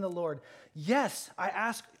agree in the Lord. Yes, I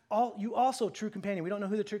ask you also, true companion. We don't know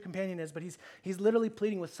who the true companion is, but he's literally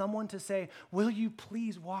pleading with someone to say, will you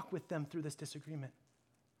please walk with them through this disagreement?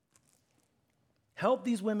 Help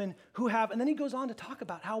these women who have, and then he goes on to talk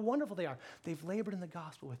about how wonderful they are. They've labored in the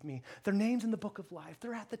gospel with me. Their name's in the book of life.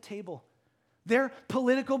 They're at the table. Their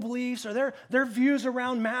political beliefs or their views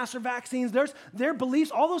around masks or vaccines, their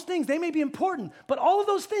beliefs, all those things, they may be important, but all of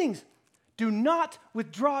those things do not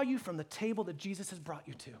withdraw you from the table that Jesus has brought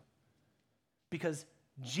you to. Because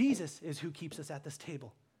Jesus is who keeps us at this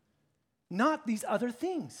table, not these other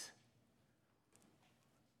things.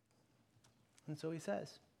 And so he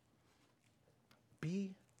says,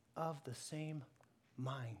 be of the same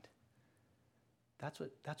mind. That's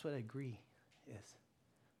what agree is.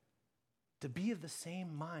 To be of the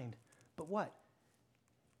same mind, but what?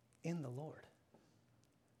 In the Lord.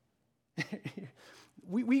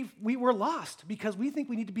 We were lost because we think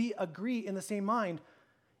we need to agree in the same mind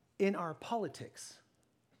in our politics,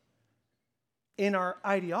 in our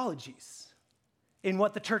ideologies, in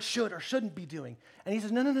what the church should or shouldn't be doing. And he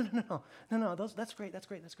says, no, that's great.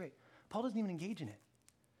 Paul doesn't even engage in it.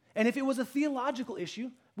 And if it was a theological issue,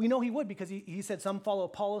 we know he would because he said some follow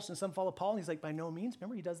Apollos and some follow Paul. And he's like, by no means.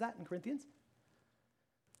 Remember, he does that in Corinthians.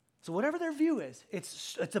 So whatever their view is,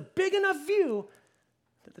 it's a big enough view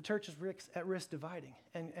that the church is at risk dividing.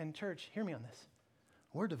 And church, hear me on this.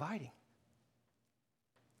 We're dividing.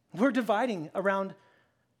 We're dividing around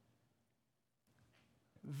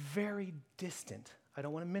very distant, I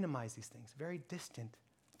don't want to minimize these things, very distant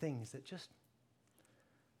things that just,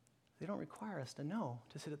 they don't require us to know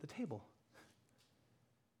to sit at the table.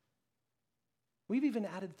 We've even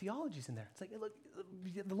added theologies in there. It's like, look,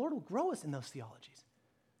 the Lord will grow us in those theologies.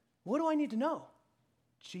 What do I need to know?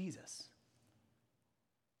 Jesus.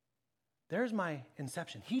 There's my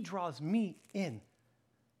inception. He draws me in.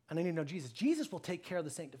 And I need to know Jesus. Jesus will take care of the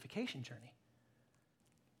sanctification journey.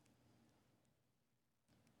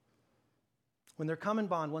 When their common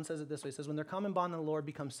bond, one says it this way, it says, when their common bond in the Lord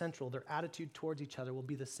becomes central, their attitude towards each other will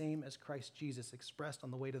be the same as Christ Jesus expressed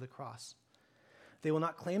on the way to the cross. They will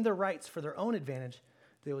not claim their rights for their own advantage.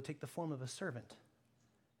 They will take the form of a servant,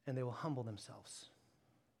 and they will humble themselves.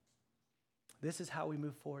 This is how we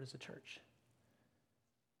move forward as a church.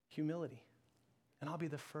 Humility. And I'll be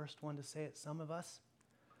the first one to say it. Some of us,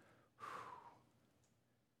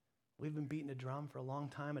 we've been beating a drum for a long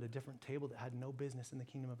time at a different table that had no business in the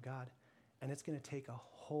kingdom of God. And it's going to take a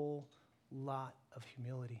whole lot of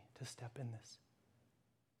humility to step in this.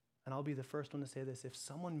 And I'll be the first one to say this. If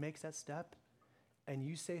someone makes that step and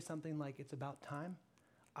you say something like it's about time,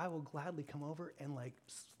 I will gladly come over and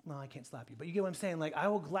I can't slap you, but you get what I'm saying? I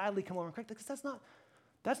will gladly come over and correct it because that's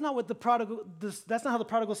not how the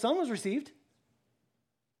prodigal son was received.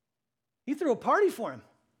 He threw a party for him.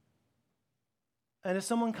 And if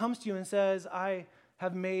someone comes to you and says, I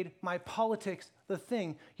have made my politics the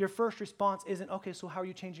thing, your first response isn't, okay, so how are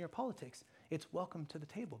you changing your politics? It's welcome to the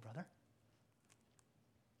table, brother.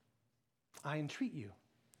 I entreat you,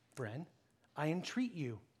 Bren. I entreat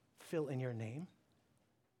you, fill in your name,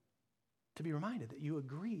 to be reminded that you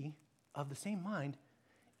agree of the same mind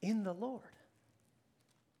in the Lord.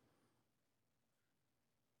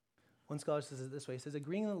 One scholar says it this way. He says,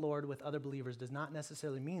 agreeing in the Lord with other believers does not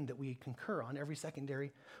necessarily mean that we concur on every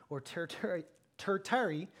secondary or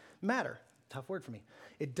tertiary matter. Tough word for me.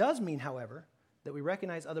 It does mean, however, that we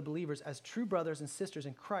recognize other believers as true brothers and sisters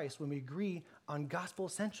in Christ when we agree on gospel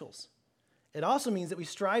essentials. It also means that we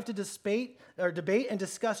strive to debate and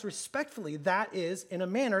discuss respectfully, that is, in a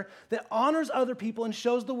manner that honors other people and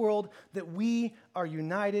shows the world that we are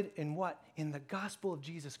united in what? In the gospel of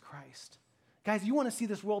Jesus Christ. Guys, you want to see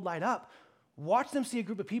this world light up, watch them see a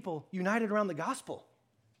group of people united around the gospel.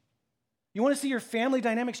 You want to see your family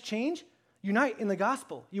dynamics change? Unite in the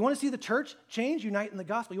gospel. You want to see the church change? Unite in the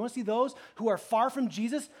gospel. You want to see those who are far from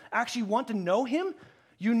Jesus actually want to know him?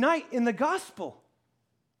 Unite in the gospel.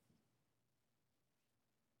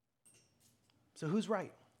 So who's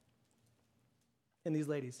right in these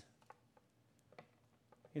ladies?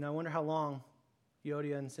 I wonder how long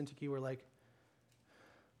Euodia and Syntyche were like,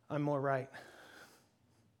 I'm more right.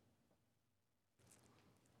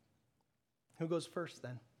 Who goes first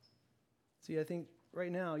then? See, I think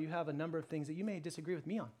right now you have a number of things that you may disagree with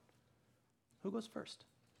me on. Who goes first?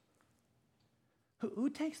 Who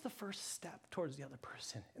takes the first step towards the other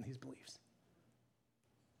person in these beliefs?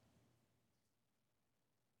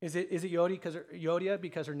 Is it Yodia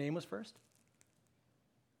because her name was first?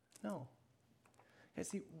 No. Okay,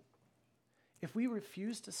 see, if we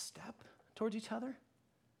refuse to step towards each other,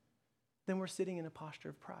 then we're sitting in a posture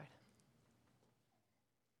of pride.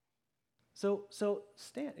 So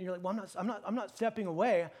stand. And you're like, well, I'm not stepping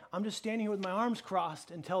away. I'm just standing here with my arms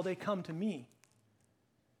crossed until they come to me.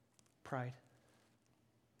 Pride.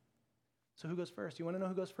 So who goes first? You want to know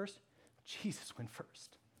who goes first? Jesus went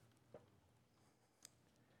first.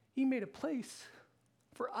 He made a place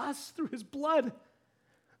for us through his blood,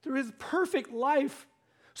 through his perfect life,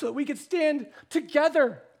 so that we could stand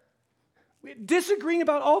together, disagreeing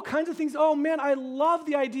about all kinds of things. Oh man, I love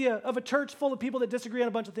the idea of a church full of people that disagree on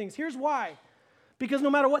a bunch of things. Here's why. Because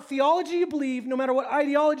no matter what theology you believe, no matter what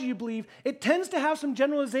ideology you believe, it tends to have some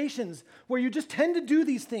generalizations where you just tend to do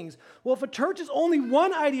these things. Well, if a church is only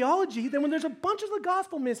one ideology, then when there's a bunch of the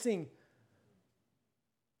gospel missing,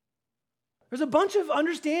 there's a bunch of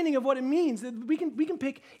understanding of what it means. We can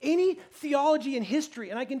pick any theology in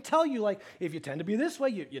history, and I can tell you, like, if you tend to be this way,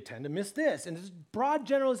 you tend to miss this, and it's broad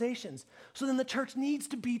generalizations. So then the church needs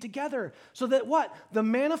to be together so that what? The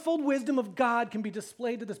manifold wisdom of God can be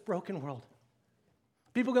displayed to this broken world.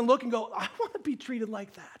 People can look and go, I want to be treated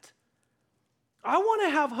like that. I want to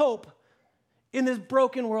have hope in this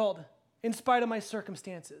broken world in spite of my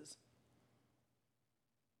circumstances.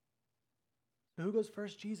 Who goes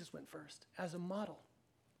first? Jesus went first as a model.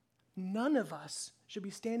 None of us should be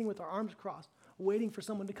standing with our arms crossed, waiting for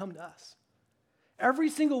someone to come to us. Every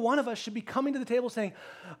single one of us should be coming to the table saying,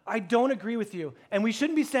 I don't agree with you. And we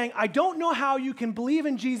shouldn't be saying, I don't know how you can believe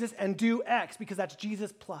in Jesus and do X, because that's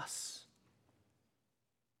Jesus plus.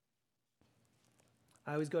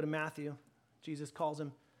 I always go to Matthew. Jesus calls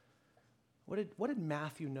him. What did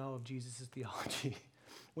Matthew know of Jesus' theology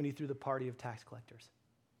when he threw the party of tax collectors?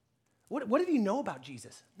 What did he know about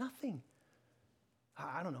Jesus? Nothing.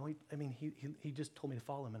 I don't know. He just told me to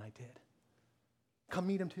follow him, and I did. Come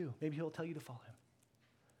meet him too. Maybe he'll tell you to follow him.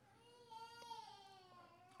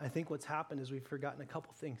 I think what's happened is we've forgotten a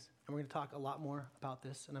couple things, and we're going to talk a lot more about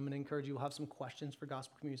this, and I'm going to encourage you, we'll have some questions for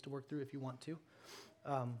gospel communities to work through if you want to.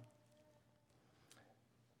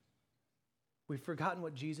 We've forgotten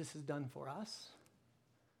what Jesus has done for us,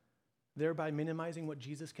 thereby minimizing what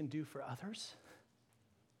Jesus can do for others.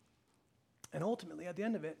 And ultimately, at the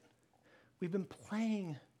end of it, we've been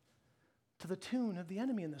playing to the tune of the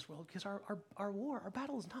enemy in this world, because our war, our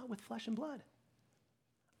battle is not with flesh and blood.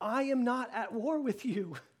 I am not at war with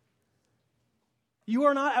you. You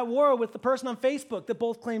are not at war with the person on Facebook that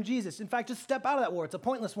both claim Jesus. In fact, just step out of that war. It's a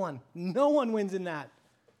pointless one. No one wins in that.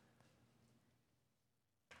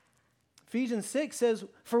 Ephesians 6 says,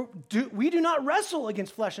 we do not wrestle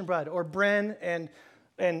against flesh and blood, or Bren and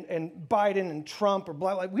Biden and Trump or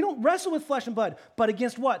blah, blah. We don't wrestle with flesh and blood, but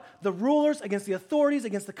against what? The rulers, against the authorities,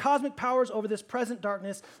 against the cosmic powers over this present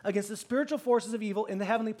darkness, against the spiritual forces of evil in the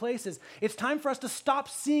heavenly places. It's time for us to stop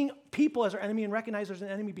seeing people as our enemy and recognize there's an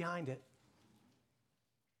enemy behind it.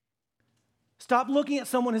 Stop looking at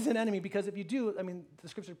someone as an enemy, because if you do, the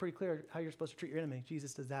scriptures are pretty clear how you're supposed to treat your enemy.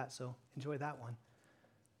 Jesus does that, so enjoy that one.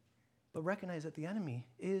 But recognize that the enemy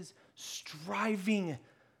is striving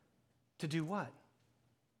to do what?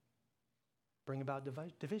 Bring about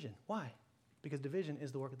division. Why? Because division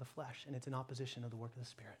is the work of the flesh, and it's in opposition of the work of the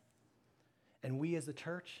Spirit. And we as the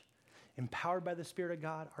church, empowered by the Spirit of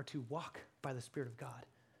God, are to walk by the Spirit of God,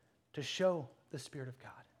 to show the Spirit of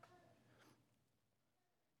God.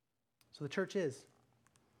 So the church is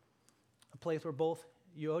a place where both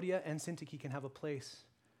Euodia and Syntyche can have a place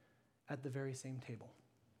at the very same table,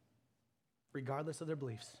 regardless of their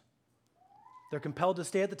beliefs. They're compelled to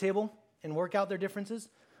stay at the table and work out their differences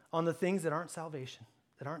on the things that aren't salvation,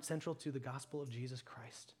 that aren't central to the gospel of Jesus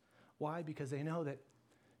Christ. Why? Because they know that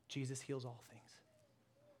Jesus heals all things.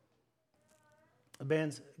 The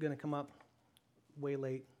band's going to come up way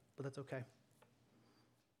late, but that's okay.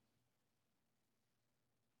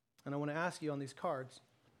 And I want to ask you on these cards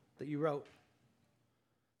that you wrote.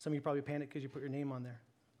 Some of you probably panicked because you put your name on there.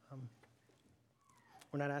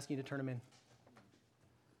 We're not asking you to turn them in.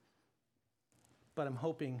 But I'm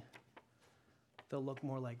hoping they'll look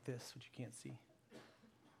more like this, which you can't see.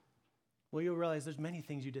 Well, you'll realize there's many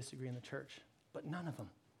things you disagree in the church, but none of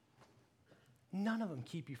them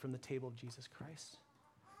keep you from the table of Jesus Christ.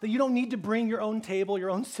 That you don't need to bring your own table,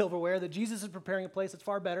 your own silverware, that Jesus is preparing a place that's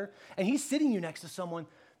far better, and he's sitting you next to someone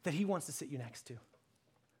that he wants to sit you next to.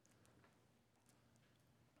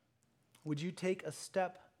 Would you take a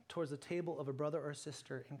step towards the table of a brother or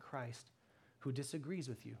sister in Christ who disagrees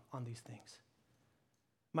with you on these things.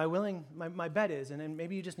 My bet is, and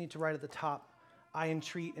maybe you just need to write at the top, I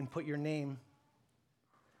entreat and put your name,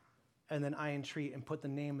 and then I entreat and put the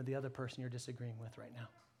name of the other person you're disagreeing with right now.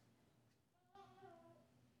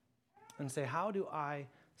 And say, how do I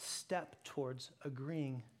step towards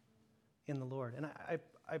agreeing in the Lord? And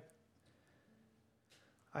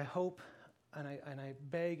I hope and I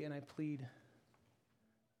beg and I plead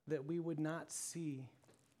that we would not see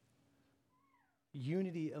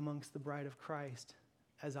unity amongst the bride of Christ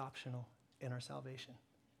as optional in our salvation.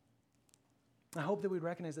 I hope that we'd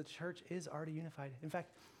recognize that the church is already unified. In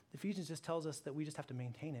fact, Ephesians just tells us that we just have to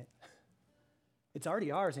maintain it. It's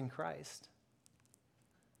already ours in Christ.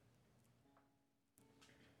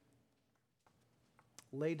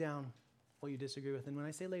 Lay down what you disagree with. And when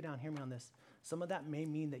I say lay down, hear me on this. Some of that may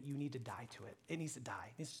mean that you need to die to it. It needs to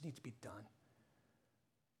die. It just needs to be done.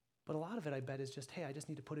 But a lot of it, I bet, is just, hey, I just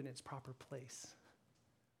need to put it in its proper place,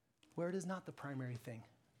 where it is not the primary thing.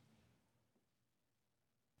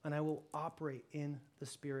 And I will operate in the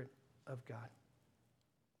Spirit of God.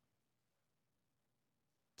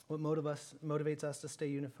 What motivates us to stay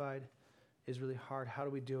unified is really hard. How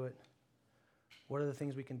do we do it? What are the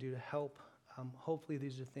things we can do to help? Hopefully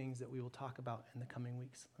these are things that we will talk about in the coming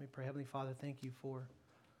weeks. Let me pray. Heavenly Father, thank you for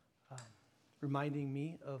reminding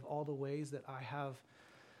me of all the ways that I have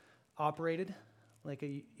operated like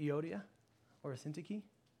a Euodia or a Syntyche,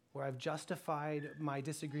 where I've justified my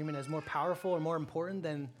disagreement as more powerful or more important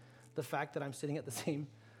than the fact that I'm sitting at the same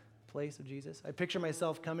place of Jesus. I picture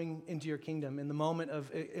myself coming into your kingdom in the moment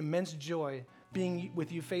of immense joy, being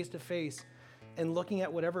with you face to face and looking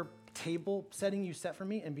at whatever table setting you set for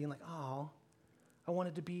me and being like, oh, I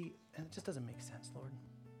wanted to be, and it just doesn't make sense, Lord.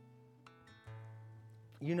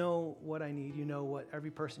 You know what I need. You know what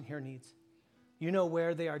every person here needs. You know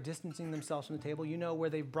where they are distancing themselves from the table. You know where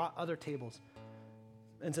they've brought other tables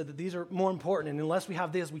and said that these are more important, and unless we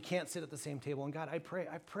have this, we can't sit at the same table. And God, I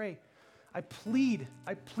plead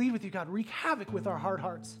with you, God, wreak havoc with our hard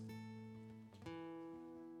hearts.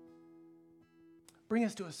 Bring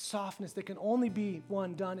us to a softness that can only be,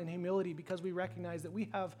 one, done in humility, because we recognize that we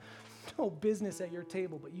have no business at your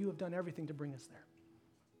table, but you have done everything to bring us there.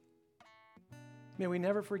 May we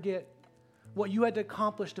never forget what you had to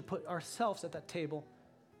accomplish to put ourselves at that table,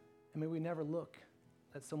 and may we never look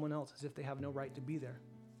at someone else as if they have no right to be there.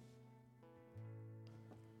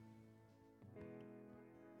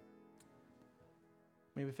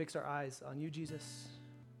 May we fix our eyes on you, Jesus,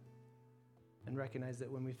 and recognize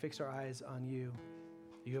that when we fix our eyes on you,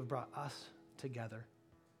 you have brought us together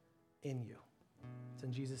in you. It's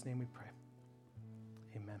in Jesus' name we pray.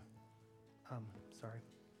 Amen.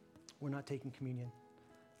 We're not taking communion.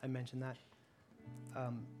 I mentioned that.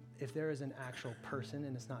 If there is an actual person,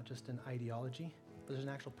 and it's not just an ideology, but there's an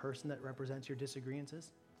actual person that represents your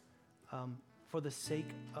disagreements, for the sake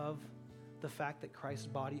of the fact that Christ's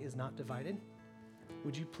body is not divided,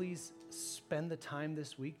 would you please spend the time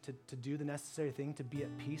this week to do the necessary thing to be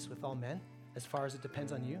at peace with all men, as far as it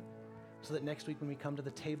depends on you, so that next week when we come to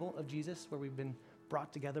the table of Jesus, where we've been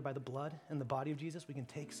brought together by the blood and the body of Jesus, we can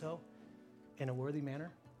take so in a worthy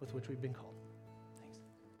manner with which we've been called. Thanks.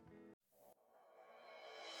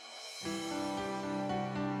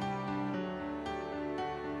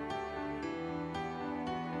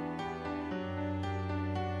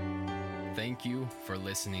 Thank you for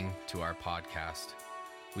listening to our podcast.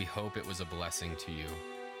 We hope it was a blessing to you.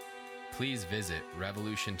 Please visit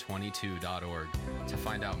revolution22.org to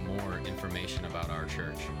find out more information about our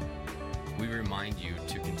church. We remind you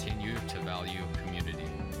to continue to value community.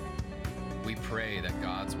 We pray that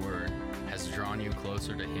God's word has drawn you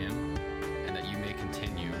closer to Him and that you may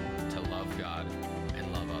continue